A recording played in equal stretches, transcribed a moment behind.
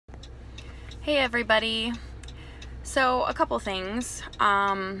Hey everybody. So a couple things.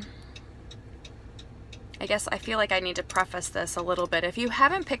 I guess I feel like I need to preface this a little bit. If you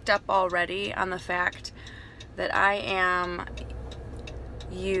haven't picked up already on the fact that I am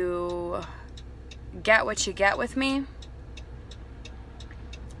you get what you get with me,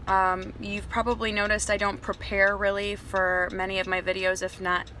 you've probably noticed I don't prepare really for many of my videos, if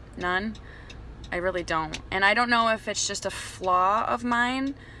not none. I really don't. And I don't know if it's just a flaw of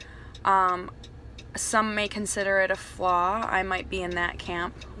mine. Some may consider it a flaw. I might be in that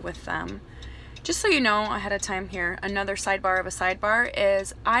camp with them. Just so you know ahead of time here, another sidebar of a sidebar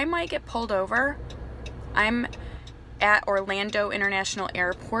is I might get pulled over. I'm at Orlando International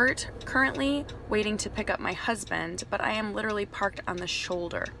Airport currently waiting to pick up my husband, but I am literally parked on the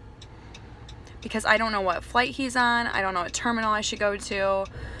shoulder because I don't know what flight he's on. I don't know what terminal I should go to.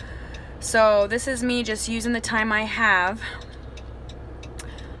 So this is me just using the time I have,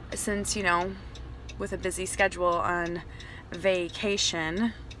 since, you know, with a busy schedule on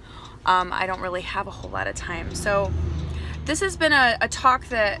vacation, I don't really have a whole lot of time. So this has been a talk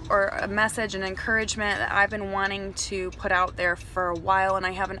that, or a message, an encouragement that I've been wanting to put out there for a while, and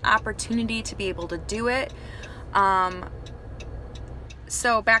I have an opportunity to be able to do it.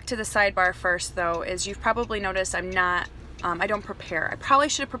 So back to the sidebar first though, is you've probably noticed I'm not, I don't prepare. I probably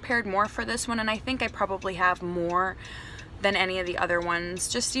should have prepared more for this one, and I think I probably have more than any of the other ones.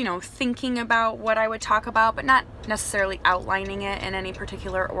 Just, you know, thinking about what I would talk about, but not necessarily outlining it in any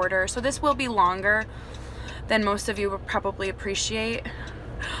particular order. So this will be longer than most of you would probably appreciate.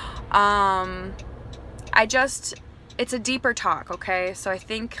 It's a deeper talk, okay? So I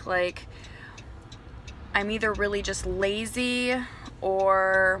think, like, I'm either really just lazy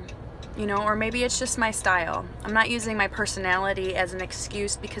or, you know, or maybe it's just my style. I'm not using my personality as an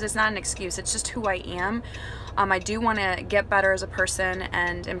excuse, because it's not an excuse, it's just who I am. I do want to get better as a person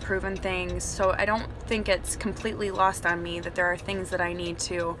and improve in things, so I don't think it's completely lost on me that there are things that I need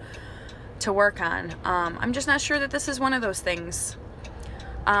to work on. I'm just not sure that this is one of those things.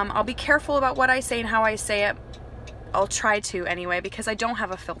 I'll be careful about what I say and how I say it. I'll try to anyway, because I don't have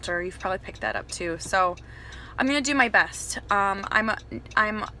a filter. You've probably picked that up too. So I'm gonna do my best. I'm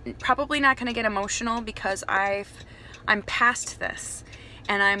probably not gonna get emotional because I'm past this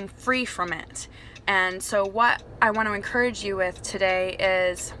and I'm free from it. And so what I want to encourage you with today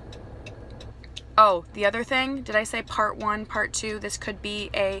is, oh, the other thing, did I say part one, part two? This could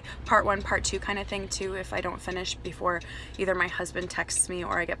be a part one, part two kind of thing too, if I don't finish before either my husband texts me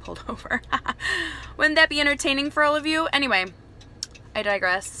or I get pulled over. Wouldn't that be entertaining for all of you? Anyway, I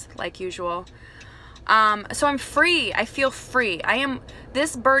digress like usual. So I'm free. I feel free.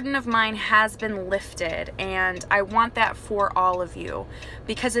 This burden of mine has been lifted, and I want that for all of you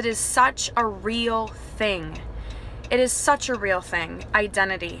because it is such a real thing. It is such a real thing.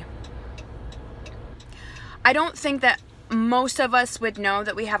 Identity. I don't think that most of us would know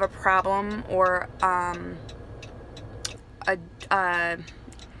that we have a problem or a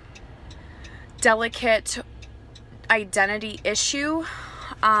delicate identity issue.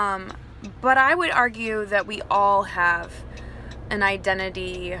 But I would argue that we all have an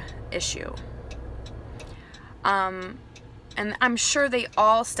identity issue. And I'm sure they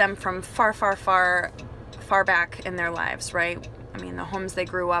all stem from far back in their lives, right? I mean, the homes they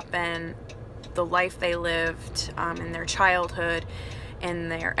grew up in, the life they lived, in their childhood, in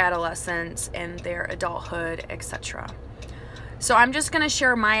their adolescence, in their adulthood, etc. So I'm just gonna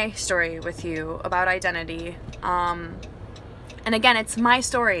share my story with you about identity. And again, it's my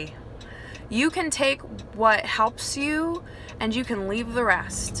story. You can take what helps you and you can leave the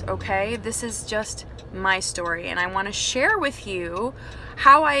rest, okay? This is just my story, and I want to share with you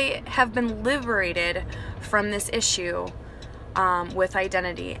how I have been liberated from this issue with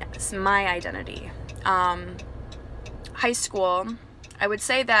identity. It's my identity. High school, I would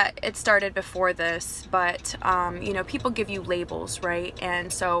say that it started before this, but you know, people give you labels, right?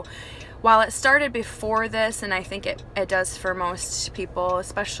 And so while it started before this, and I think it does for most people,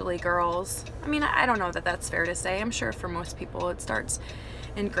 especially girls, I mean, I don't know that that's fair to say. I'm sure for most people it starts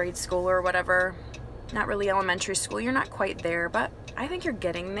in grade school or whatever. Not really elementary school. You're not quite there, but I think you're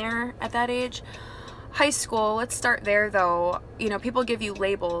getting there at that age. High school, let's start there though. You know, people give you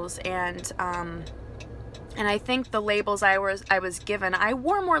labels, and I think the labels I was given, I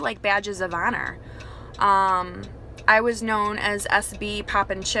wore more like badges of honor. I was known as SB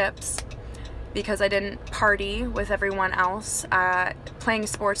Poppin' Chips because I didn't party with everyone else. Playing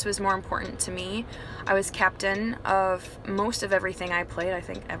sports was more important to me. I was captain of most of everything I played. I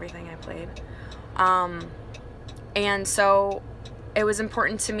think everything I played. And so it was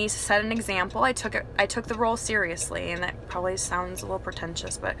important to me to set an example. I took the role seriously, and that probably sounds a little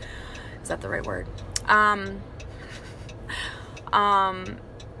pretentious, but Is that the right word?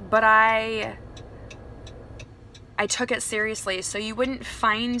 But I took it seriously, so you wouldn't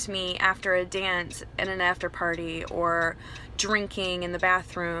find me after a dance in an after party or drinking in the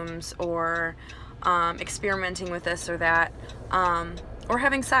bathrooms or experimenting with this or that, or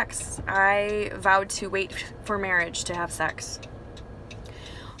having sex. I vowed to wait for marriage to have sex.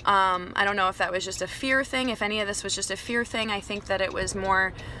 I don't know if that was just a fear thing, if any of this was just a fear thing. I think that it was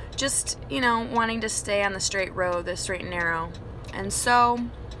more just, you know, wanting to stay on the straight road, the straight and narrow. And so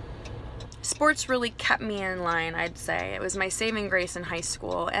sports really kept me in line, I'd say. It was my saving grace in high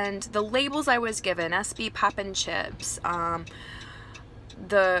school. And the labels I was given, SB Poppin' Chips,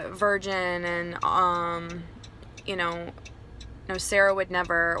 the Virgin, and, you know, no, Sarah would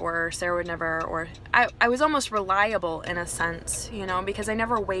never, or I was almost reliable in a sense, you know, because I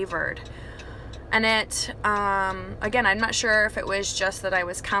never wavered. And it, again, I'm not sure if it was just that I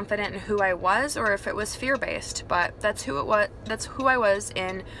was confident in who I was or if it was fear-based, but that's who I was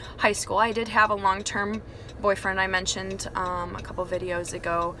in high school. I did have a long-term boyfriend I mentioned a couple videos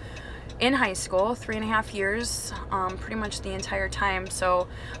ago in high school, 3.5 years, pretty much the entire time. So,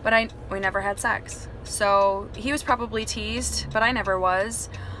 but we never had sex. So he was probably teased, but I never was.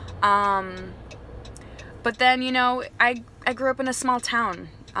 But then, you know, I grew up in a small town.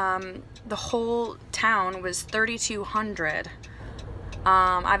 The whole town was 3,200.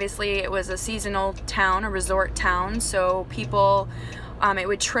 Obviously it was a seasonal town, a resort town, so people, it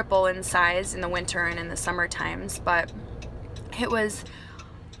would triple in size in the winter and in the summer times, but it was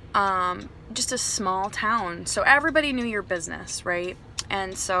just a small town, so everybody knew your business, right?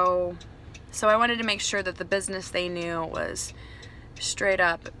 And so I wanted to make sure that the business they knew was straight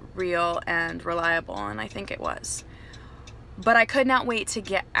up real and reliable, and I think it was. But I could not wait to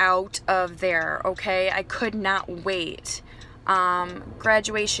get out of there, okay? I could not wait.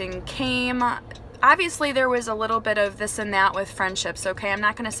 Graduation came. Obviously there was a little bit of this and that with friendships, okay? I'm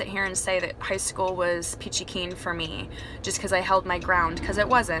not gonna sit here and say that high school was peachy keen for me just because I held my ground, because it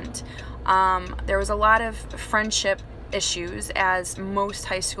wasn't. There was a lot of friendship issues, as most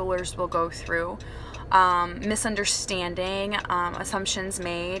high schoolers will go through. Misunderstanding, assumptions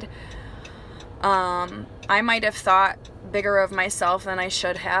made. I might have thought bigger of myself than I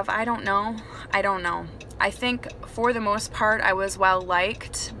should have. I don't know. I think for the most part I was well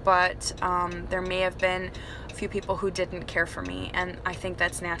liked, but there may have been a few people who didn't care for me, and I think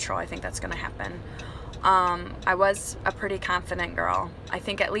that's natural. I think that's gonna happen. I was a pretty confident girl. I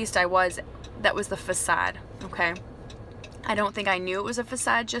think at least I was. That was the facade, okay? I don't think I knew it was a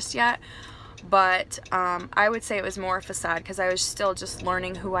facade just yet, but I would say it was more a facade because I was still just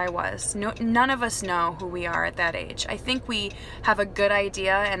learning who I was. None of us know who we are at that age. I think we have a good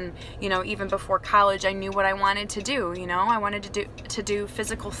idea, and you know, even before college I knew what I wanted to do. You know, I wanted to do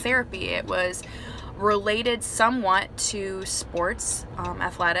physical therapy. It was related somewhat to sports,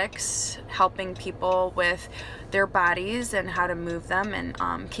 athletics, helping people with their bodies and how to move them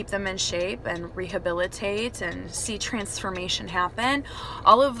and keep them in shape and rehabilitate and see transformation happen.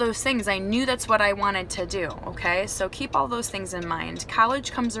 All of those things, I knew that's what I wanted to do, okay? So keep all those things in mind.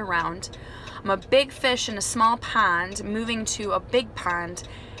 College comes around. I'm a big fish in a small pond moving to a big pond,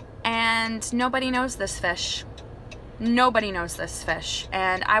 and nobody knows this fish. Nobody knows this fish,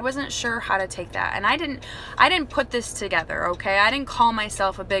 and I wasn't sure how to take that, and I didn't put this together, okay? I didn't call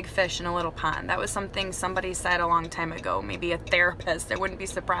myself a big fish in a little pond. That was something somebody said a long time ago, maybe a therapist. I wouldn't be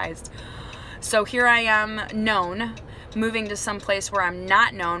surprised. So here I am, known, moving to some place where I'm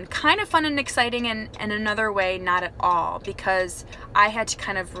not known. Kind of fun and exciting, and in another way, not at all, because I had to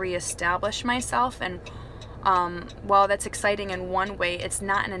kind of reestablish myself, and while that's exciting in one way, it's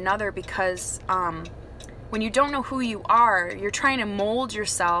not in another, because when you don't know who you are, you're trying to mold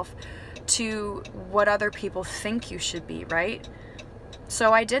yourself to what other people think you should be, right?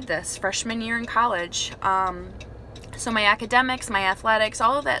 So I did this freshman year in college. So my academics, my athletics,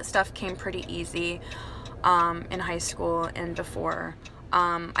 all of that stuff came pretty easy in high school and before.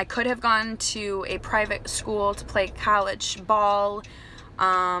 I could have gone to a private school to play college ball,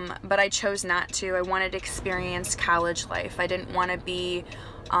 but I chose not to. I wanted to experience college life. I didn't want to be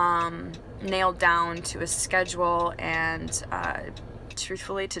nailed down to a schedule and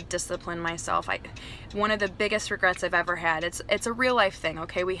truthfully to discipline myself. One of the biggest regrets I've ever had, it's a real life thing,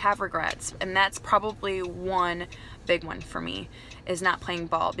 okay? We have regrets, and that's probably one big one for me, is not playing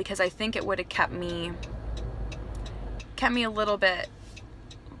ball, because I think it would have kept me a little bit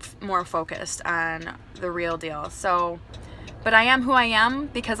more focused on the real deal. So, but I am who I am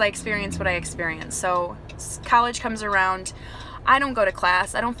because I experienced what I experienced. So college comes around. I don't go to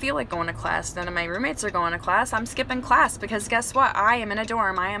class. I don't feel like going to class. None of my roommates are going to class. I'm skipping class because guess what? I am in a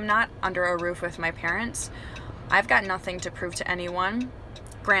dorm. I am not under a roof with my parents. I've got nothing to prove to anyone.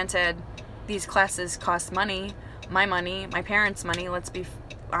 Granted, these classes cost money, my parents' money, let's be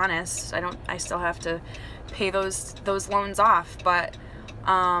honest. I still have to pay those loans off, but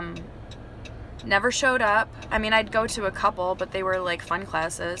never showed up. I mean, I'd go to a couple, but they were like fun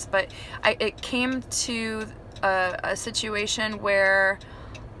classes. But it came to a situation where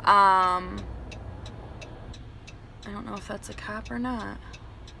I don't know if that's a cop or not.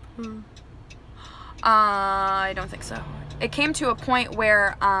 I don't think so. It came to a point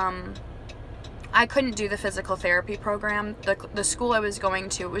where I couldn't do the physical therapy program. The school I was going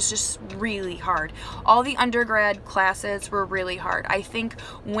to, it was just really hard. All the undergrad classes were really hard. I think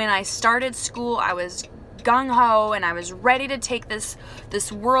when I started school, I was gung-ho and I was ready to take this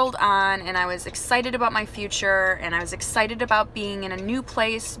world on, and I was excited about my future, and I was excited about being in a new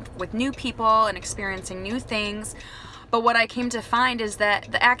place with new people and experiencing new things. But what I came to find is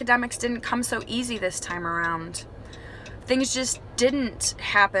that the academics didn't come so easy this time around. Things just didn't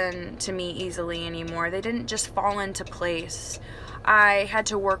happen to me easily anymore. They didn't just fall into place. I had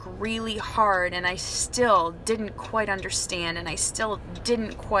to work really hard, and I still didn't quite understand, and I still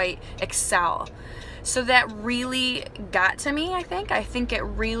didn't quite excel. So that really got to me, I think. I think it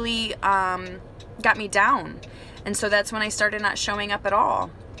really got me down. And so that's when I started not showing up at all.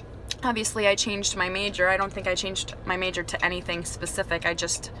 Obviously, I changed my major. I don't think I changed my major to anything specific. I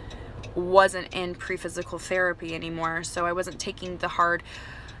just wasn't in pre-physical therapy anymore, so I wasn't taking the hard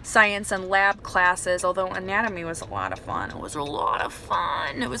science and lab classes, although anatomy was a lot of fun. It was a lot of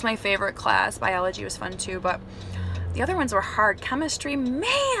fun. It was my favorite class. Biology was fun too, but the other ones were hard. Chemistry,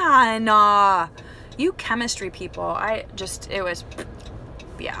 man, you chemistry people, it was,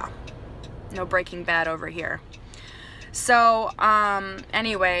 yeah, no Breaking Bad over here. So,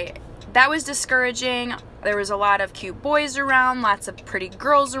 anyway, that was discouraging. There was a lot of cute boys around, lots of pretty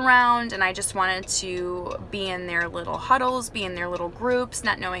girls around, and I just wanted to be in their little huddles, be in their little groups,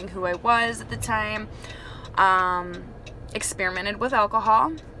 not knowing who I was at the time. Experimented with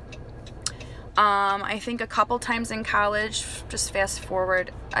alcohol. I think a couple times in college, just fast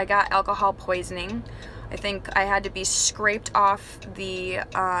forward, I got alcohol poisoning. I think I had to be scraped off the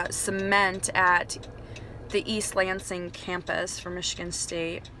cement at the East Lansing campus for Michigan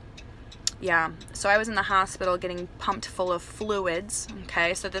State. Yeah, so I was in the hospital getting pumped full of fluids,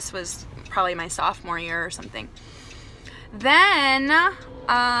 okay, so this was probably my sophomore year or something. Then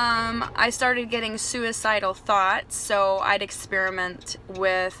I started getting suicidal thoughts, so I'd experiment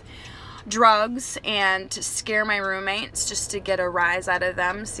with drugs and to scare my roommates just to get a rise out of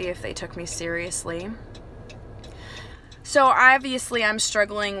them, see if they took me seriously. So obviously I'm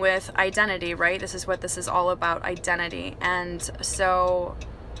struggling with identity, right? This is what this is all about, identity. And so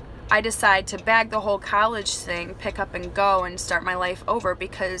I decide to bag the whole college thing, pick up and go, and start my life over,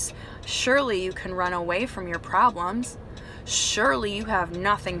 because surely you can run away from your problems. Surely you have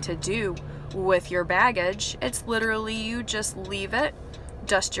nothing to do with your baggage. It's literally you just leave it,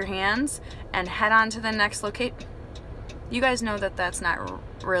 dust your hands, and head on to the next location. You guys know that that's not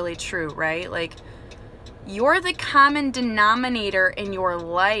really true, right? Like, you're the common denominator in your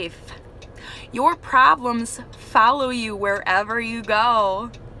life. Your problems follow you wherever you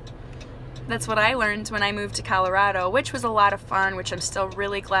go. That's what I learned when I moved to Colorado, which was a lot of fun, which I'm still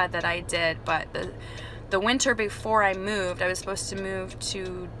really glad that I did. But the winter before I moved, I was supposed to move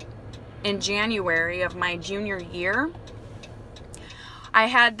in January of my junior year. I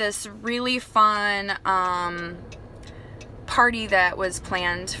had this really fun party that was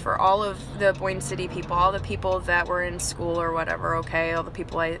planned for all of the Boyne City people, all the people that were in school or whatever, okay, all the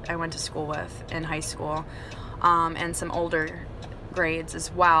people I went to school with in high school, and some older grades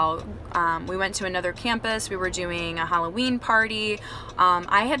as well. We went to another campus. We were doing a Halloween party.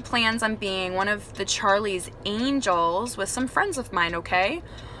 I had plans on being one of the Charlie's Angels with some friends of mine, okay?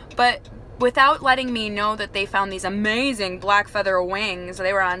 But without letting me know that they found these amazing black feather wings,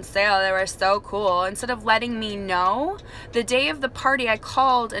 they were on sale, they were so cool. Instead of letting me know, the day of the party I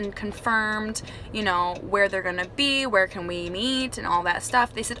called and confirmed, you know, where they're gonna be, where can we meet, and all that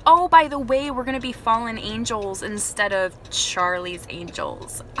stuff. They said, oh, by the way, we're gonna be Fallen Angels instead of Charlie's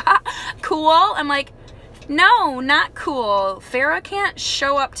Angels. Cool? I'm like, no, not cool. Farrah can't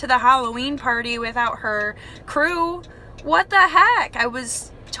show up to the Halloween party without her crew. What the heck? I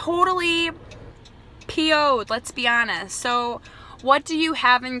was totally PO'd, let's be honest. So what do you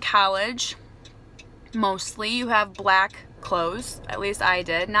have in college? Mostly you have black clothes. At least I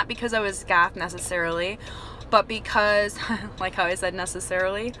did. Not because I was goth necessarily, but because, like how I said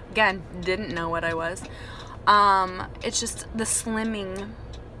necessarily, again, didn't know what I was. It's just the slimming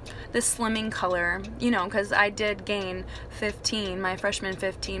color, you know, because I did gain 15, my freshman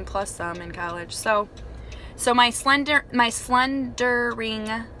 15 plus some in college. So my slendering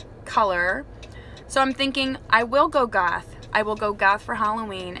color. So I'm thinking I will go goth. I will go goth for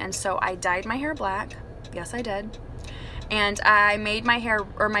Halloween. And so I dyed my hair black. Yes, I did. And I made my hair,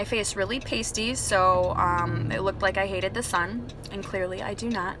 or my face, really pasty, so it looked like I hated the sun. And clearly I do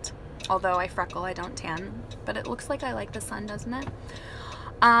not. Although I freckle, I don't tan. But it looks like I like the sun, doesn't it?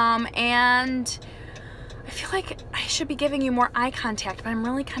 And I feel like I should be giving you more eye contact, but I'm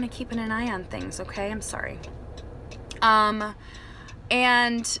really kind of keeping an eye on things, okay? I'm sorry. And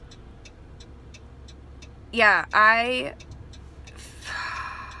yeah,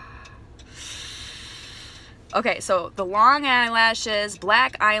 okay, so the long eyelashes,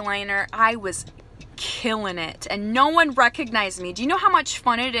 black eyeliner, I was killing it, and no one recognized me. Do you know how much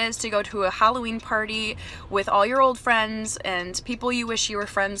fun it is to go to a Halloween party with all your old friends and people you wish you were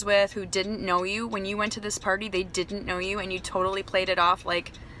friends with who didn't know you? When you went to this party, they didn't know you, and you totally played it off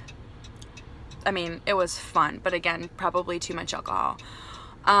like, I mean, it was fun, but again, probably too much alcohol.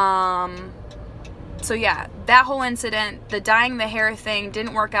 So yeah, that whole incident, the dyeing the hair thing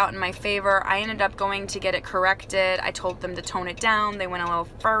didn't work out in my favor. I ended up going to get it corrected. I told them to tone it down. They went a little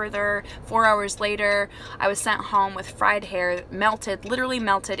further. 4 hours later, I was sent home with fried hair, melted, literally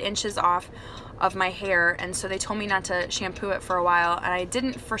melted, inches off of my hair. And so they told me not to shampoo it for a while, and I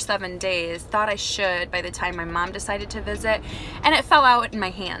didn't for 7 days. Thought I should by the time my mom decided to visit, and it fell out in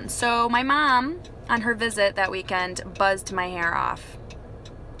my hand. So my mom, on her visit that weekend, buzzed my hair off.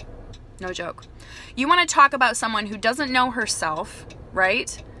 No joke. You want to talk about someone who doesn't know herself,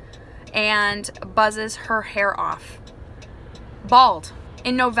 right? And buzzes her hair off. Bald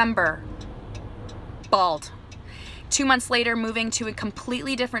in November. Bald. 2 months later, moving to a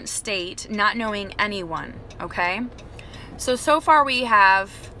completely different state, not knowing anyone, okay? So far we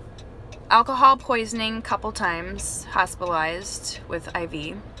have alcohol poisoning a couple times, hospitalized with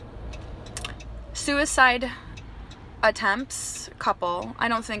IV. Suicide attempts, couple. I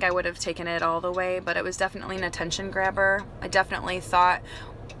don't think I would have taken it all the way, but it was definitely an attention grabber. I definitely thought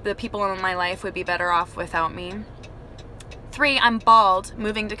the people in my life would be better off without me. 3, I'm bald,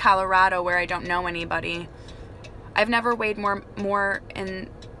 moving to Colorado where I don't know anybody. I've never weighed more in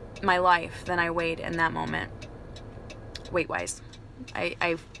my life than I weighed in that moment, weight-wise.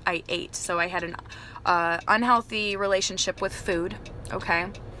 I ate, so I had an unhealthy relationship with food, okay?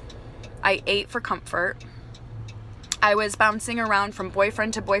 I ate for comfort. I was bouncing around from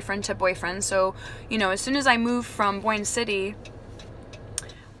boyfriend to boyfriend to boyfriend. So, you know, as soon as I moved from Boyne City,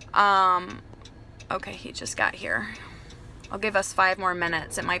 okay, he just got here. I'll give us 5 more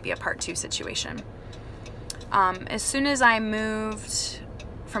minutes. It might be a part 2 situation. As soon as I moved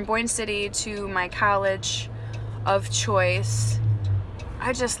from Boyne City to my college of choice,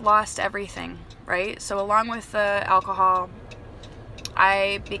 I just lost everything, right? So along with the alcohol,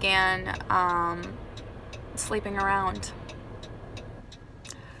 I began, sleeping around.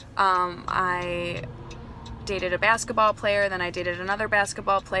 I dated a basketball player, then I dated another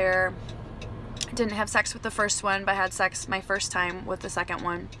basketball player. Didn't have sex with the first one, but had sex my first time with the second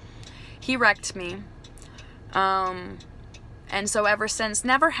one. He wrecked me. And so ever since,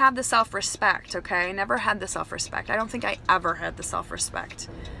 never had the self-respect, okay? Never had the self-respect. I don't think I ever had the self-respect.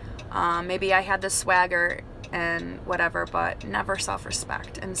 Maybe I had the swagger and whatever, but never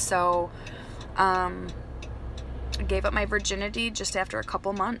self-respect. And so, I gave up my virginity just after a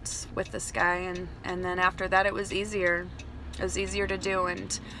couple months with this guy, and then after that it was easier. It was easier to do,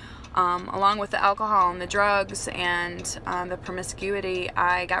 and along with the alcohol and the drugs and the promiscuity,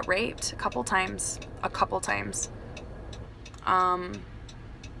 I got raped a couple times.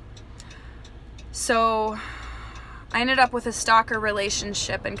 So I ended up with a stalker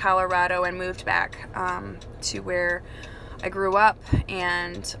relationship in Colorado and moved back to where I grew up,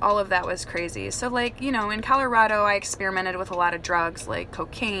 and all of that was crazy. So, like, you know, in Colorado I experimented with a lot of drugs like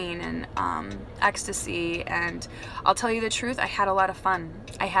cocaine and ecstasy, and I'll tell you the truth, I had a lot of fun.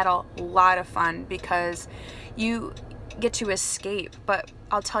 I had a lot of fun because you get to escape, but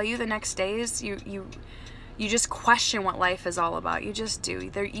I'll tell you, the next days you just question what life is all about. You just do.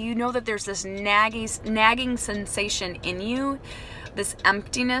 You know that there's this nagging sensation in you, this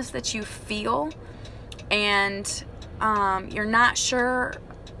emptiness that you feel, and you're not sure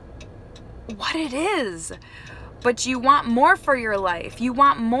what it is, but you want more for your life. You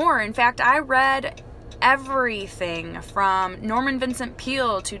want more. In fact, I read everything from Norman Vincent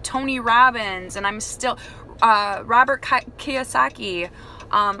Peale to Tony Robbins, and I'm still Robert Kiyosaki.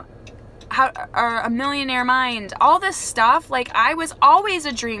 or A Millionaire Mind, all this stuff. Like, I was always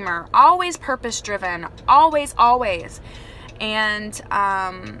a dreamer, always purpose driven, always. And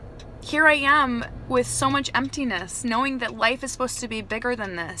here I am with so much emptiness, knowing that life is supposed to be bigger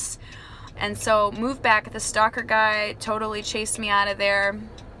than this. And so moved back. The stalker guy totally chased me out of there.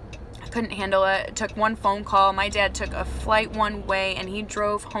 I couldn't handle it. It took one phone call. My dad took a flight one way and he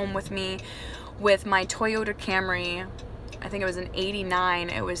drove home with me with my Toyota Camry. I think it was an 89.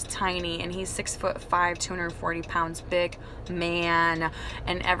 It was tiny, and he's 6'5", 240 pounds, big man,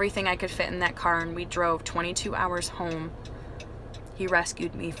 and everything I could fit in that car, and we drove 22 hours home. He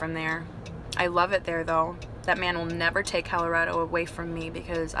rescued me from there. I love it there though. That man will never take Colorado away from me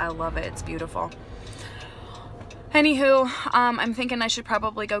because I love it. It's beautiful. Anywho, I'm thinking I should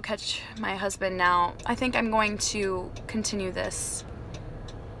probably go catch my husband now. I think I'm going to continue this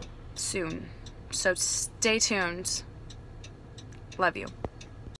soon. So stay tuned. Love you.